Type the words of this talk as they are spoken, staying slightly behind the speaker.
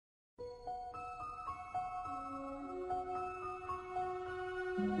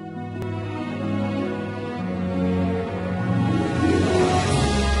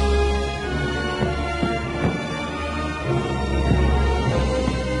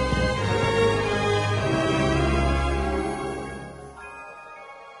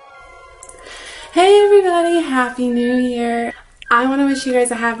Hey everybody, Happy New Year! I want to wish you guys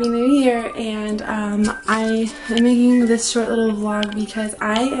a Happy New Year, and I am making this short little vlog because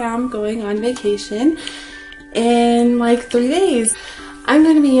I am going on vacation in like 3 days. I'm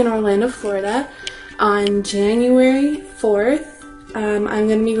going to be in Orlando, Florida on January 4th. I'm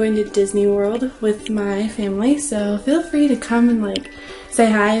going to be going to Disney World with my family, so feel free to come and like say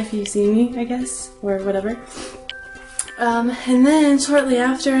hi if you see me, I guess, or whatever. And then shortly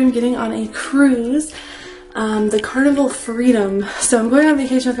after, I'm getting on a cruise, the Carnival Freedom. So I'm going on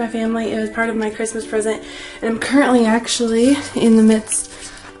vacation with my family. It was part of my Christmas present, and I'm currently actually in the midst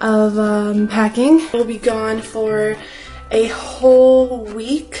of packing. We'll be gone for a whole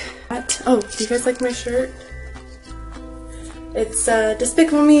week. Oh, do you guys like my shirt? It's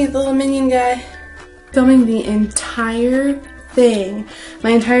Despicable Me, the little minion guy. Filming the entire thing, my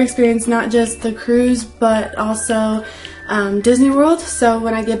entire experience, not just the cruise, but also Disney World. So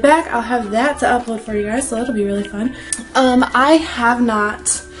when I get back, I'll have that to upload for you guys, so that'll be really fun. I have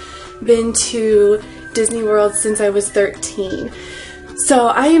not been to Disney World since I was 13. So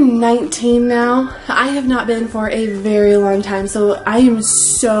I am 19 now. I have not been for a very long time, so I am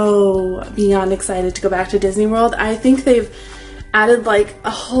so beyond excited to go back to Disney World. I think they've added like a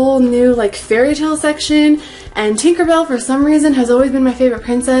whole new like fairy tale section, and Tinkerbell for some reason has always been my favorite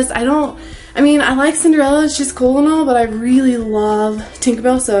princess. I mean, I like Cinderella, she's cool and all, but I really love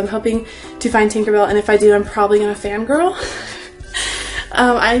Tinkerbell, so I'm hoping to find Tinkerbell, and if I do, I'm probably gonna fangirl.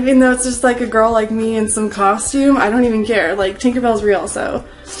 Even though it's just like a girl like me in some costume, I don't even care. Like, Tinkerbell's real, so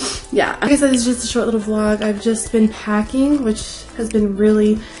yeah. Like I said, it's just a short little vlog. I've just been packing, which has been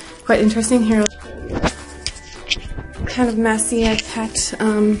really quite interesting. Here, kind of messy. I packed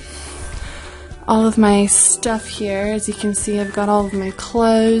all of my stuff here. As you can see, I've got all of my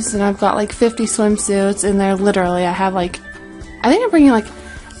clothes, and I've got like 50 swimsuits in there. Literally, I have like, I think I'm bringing like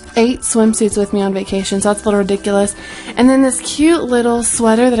 8 swimsuits with me on vacation, so that's a little ridiculous. And then this cute little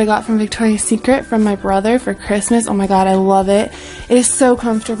sweater that I got from Victoria's Secret from my brother for Christmas. Oh my god, I love it. It is so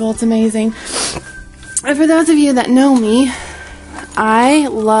comfortable, it's amazing. And for those of you that know me, I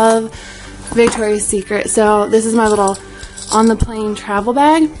love Victoria's Secret, so this is my little on the plane travel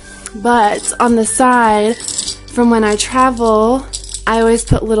bag. But on the side, from when I travel, I always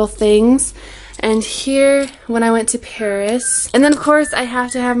put little things. And here, when I went to Paris, and then of course I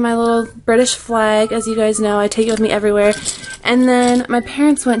have to have my little British flag, as you guys know, I take it with me everywhere. And then my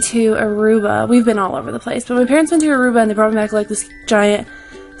parents went to Aruba. We've been all over the place, but my parents went to Aruba and they brought me back like this giant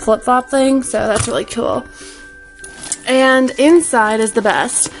flip-flop thing, so that's really cool. And inside is the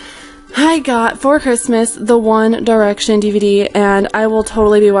best. I got for Christmas the One Direction DVD, and I will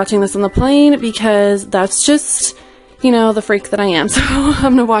totally be watching this on the plane because that's just, you know, the freak that I am. So I'm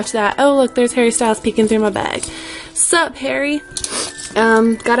gonna watch that. Oh look, there's Harry Styles peeking through my bag. Sup, Harry?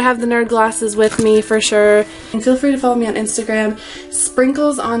 Gotta have the nerd glasses with me for sure. And feel free to follow me on Instagram,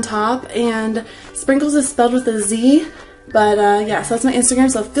 Sprinkles on top, and Sprinkles is spelled with a Z. But yeah, so that's my Instagram,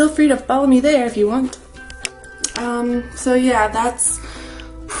 so feel free to follow me there if you want. So yeah, that's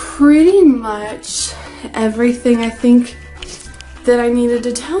pretty much everything I think that I needed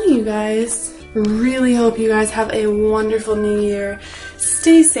to tell you guys. Really hope you guys have a wonderful new year.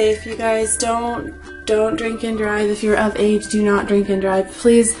 Stay safe, you guys. Don't drink and drive. If you're of age, do not drink and drive.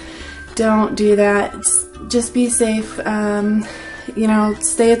 Please don't do that. Just be safe. You know,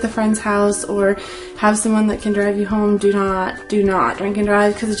 stay at the friend's house or have someone that can drive you home. Do not drink and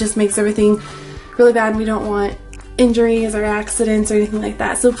drive, because it just makes everything really bad. We don't want injuries or accidents or anything like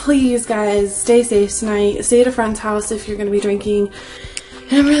that. So please, guys, stay safe tonight. Stay at a friend's house if you're going to be drinking.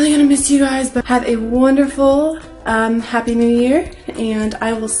 And I'm really going to miss you guys, but have a wonderful, Happy New Year, and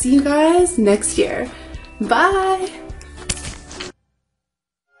I will see you guys next year. Bye!